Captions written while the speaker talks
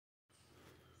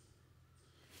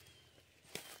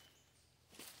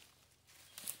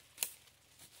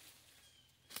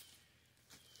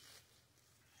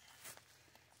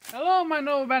Hello, my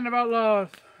noble band of outlaws.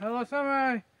 Hello,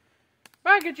 Samurai.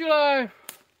 Back at you live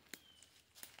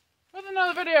with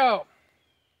another video.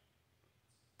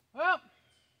 Well,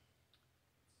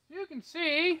 you can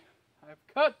see I've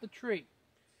cut the tree.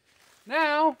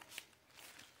 Now,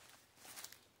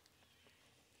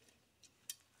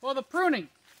 for the pruning.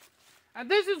 And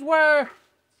this is where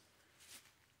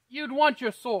you'd want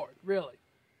your sword, really.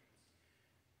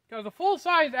 Because a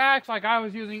full-size axe like I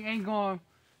was using ain't going to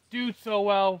do so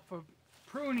well for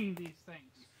pruning these things.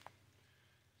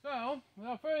 So,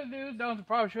 without further ado, down to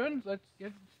precautions, let's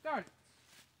get started.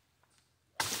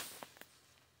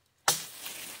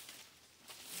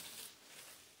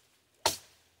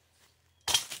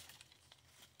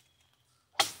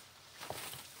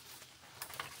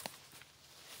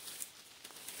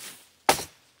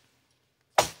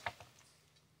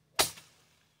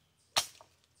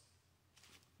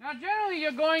 Now generally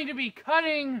you're going to be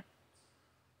cutting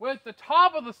with the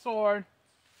top of the sword,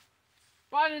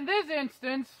 but in this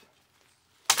instance,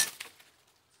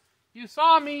 you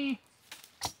saw me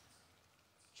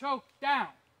choke down.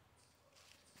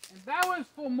 And that was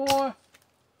for more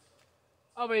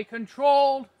of a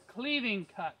controlled cleaving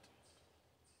cut.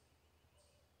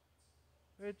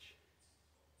 Which,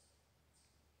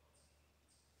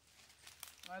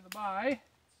 by the by,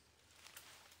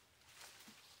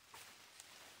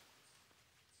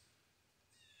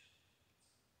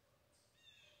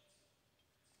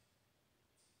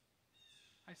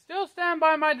 I still stand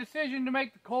by my decision to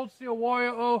make the Cold Steel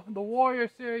Warrior, the Warrior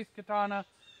Series Katana,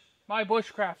 my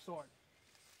Bushcraft sword.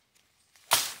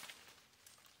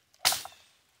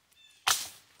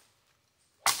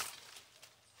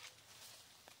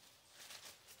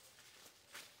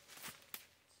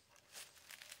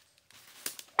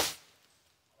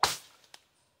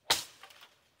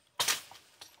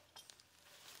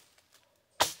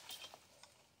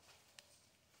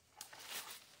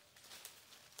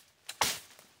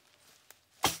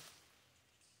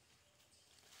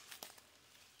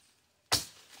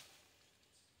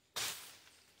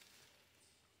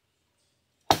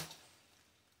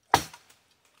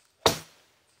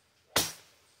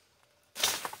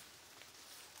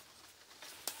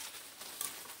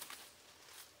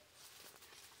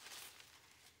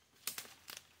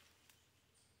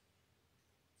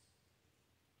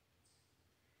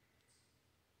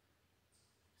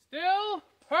 Still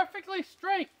perfectly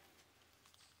straight.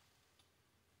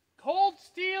 Cold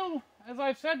steel, as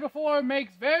I've said before,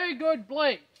 makes very good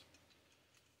blades.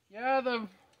 Yeah, the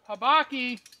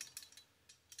Habaki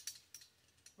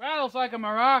rattles like a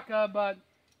maraca, but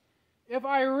if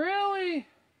I really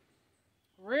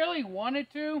wanted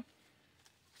to,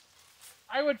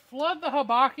 I would flood the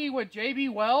Habaki with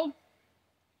JB Weld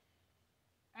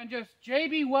and just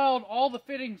JB Weld all the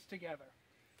fittings together.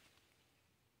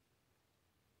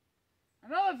 I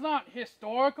know that's not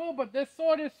historical, but this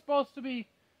sword is supposed to be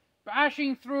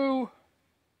bashing through,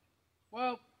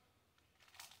 well,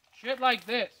 shit like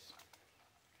this.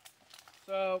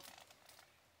 So,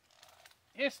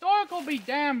 historical be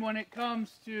damned when it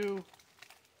comes to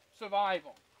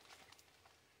survival.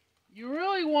 You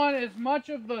really want as much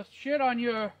of the shit on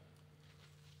your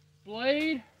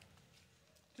blade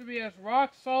to be as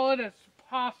rock solid as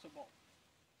possible.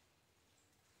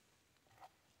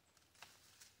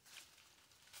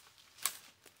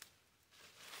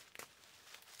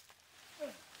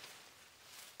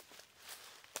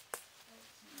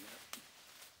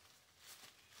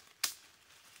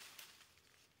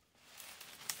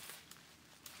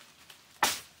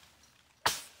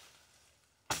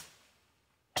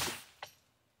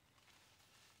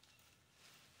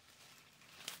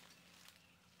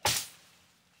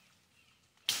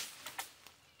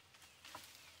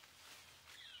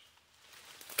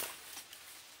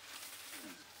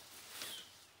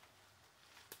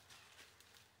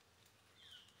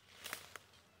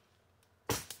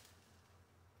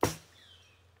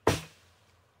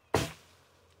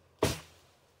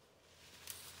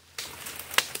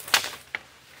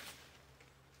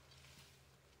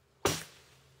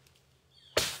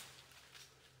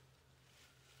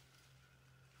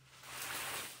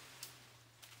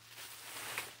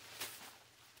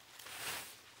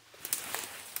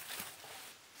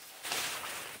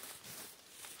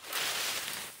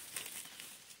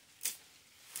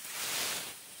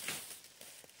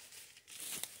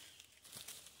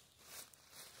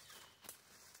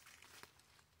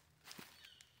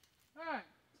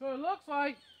 So it looks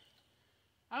like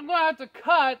I'm going to have to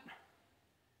cut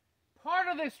part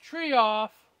of this tree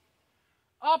off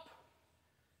up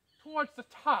towards the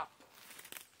top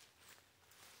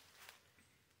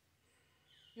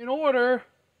in order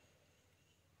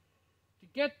to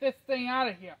get this thing out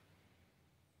of here.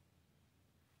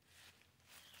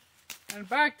 And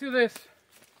back to this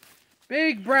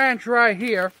big branch right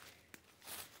here.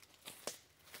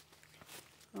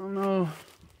 Oh no.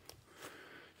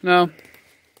 No.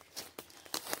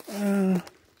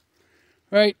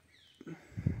 Right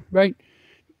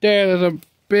there, there's a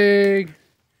big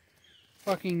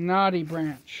fucking knotty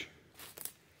branch.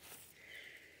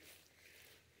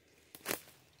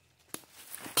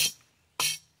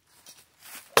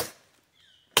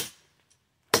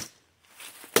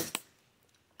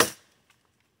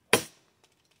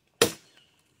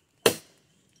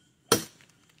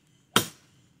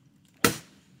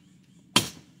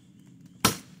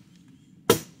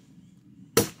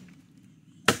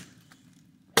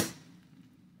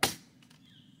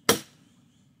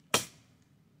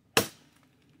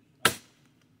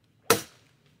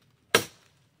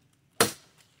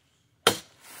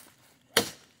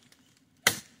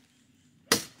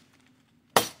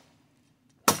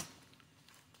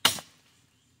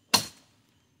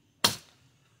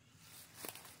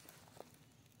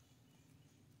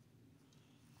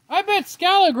 I bet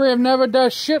Scalagram never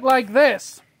does shit like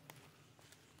this.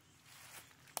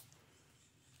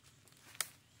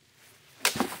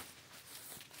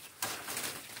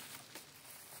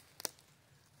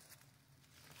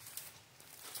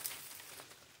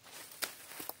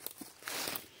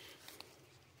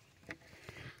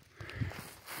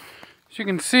 As you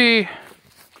can see,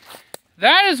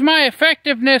 that is my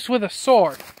effectiveness with a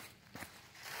sword.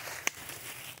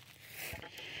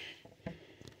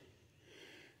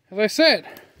 As I said,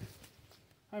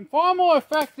 I'm far more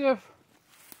effective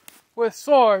with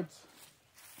swords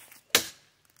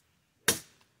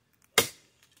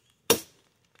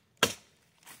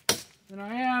than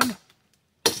I am an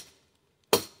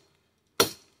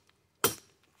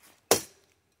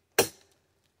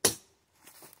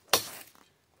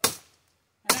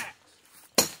axe.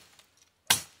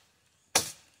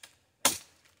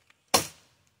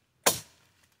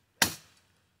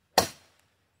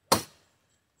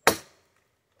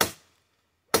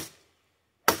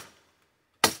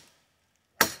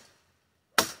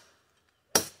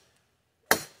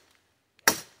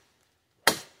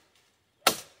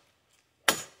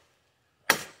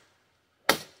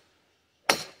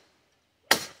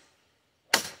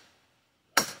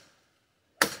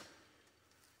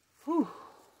 Whew.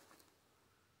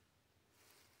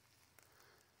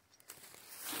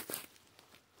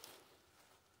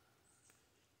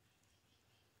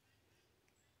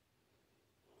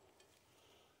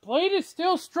 Blade is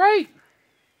still straight.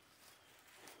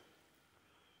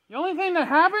 The only thing that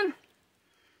happened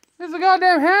is the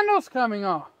goddamn handle's coming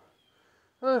off.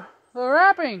 The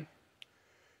wrapping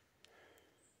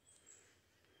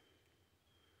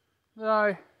that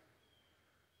I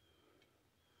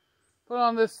put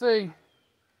on this thing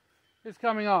is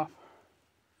coming off.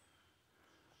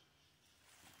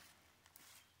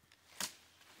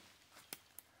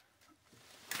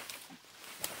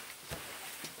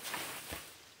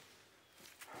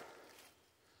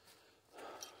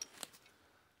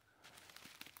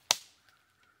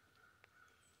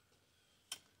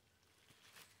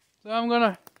 So I'm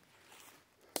gonna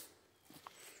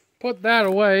put that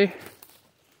away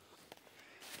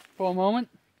for a moment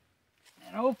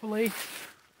and hopefully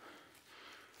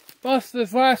bust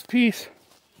this last piece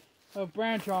of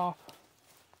branch off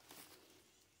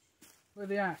with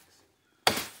the axe.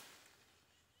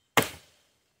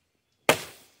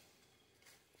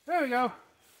 There we go.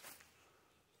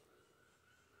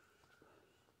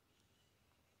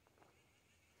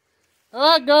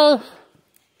 That goes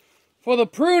for the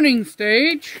pruning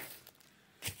stage.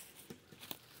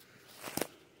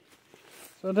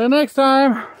 So the next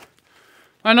time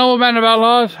I know about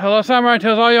outlaws, Hello Samurai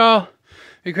tells all y'all,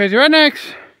 you crazy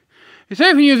rednecks, you're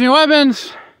safe in using your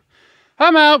weapons.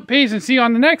 I'm out, peace, and see you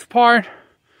on the next part,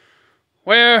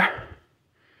 where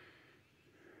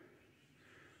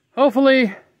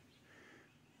hopefully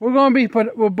we're gonna be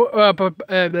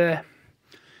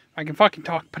I can fucking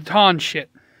talk Patan shit.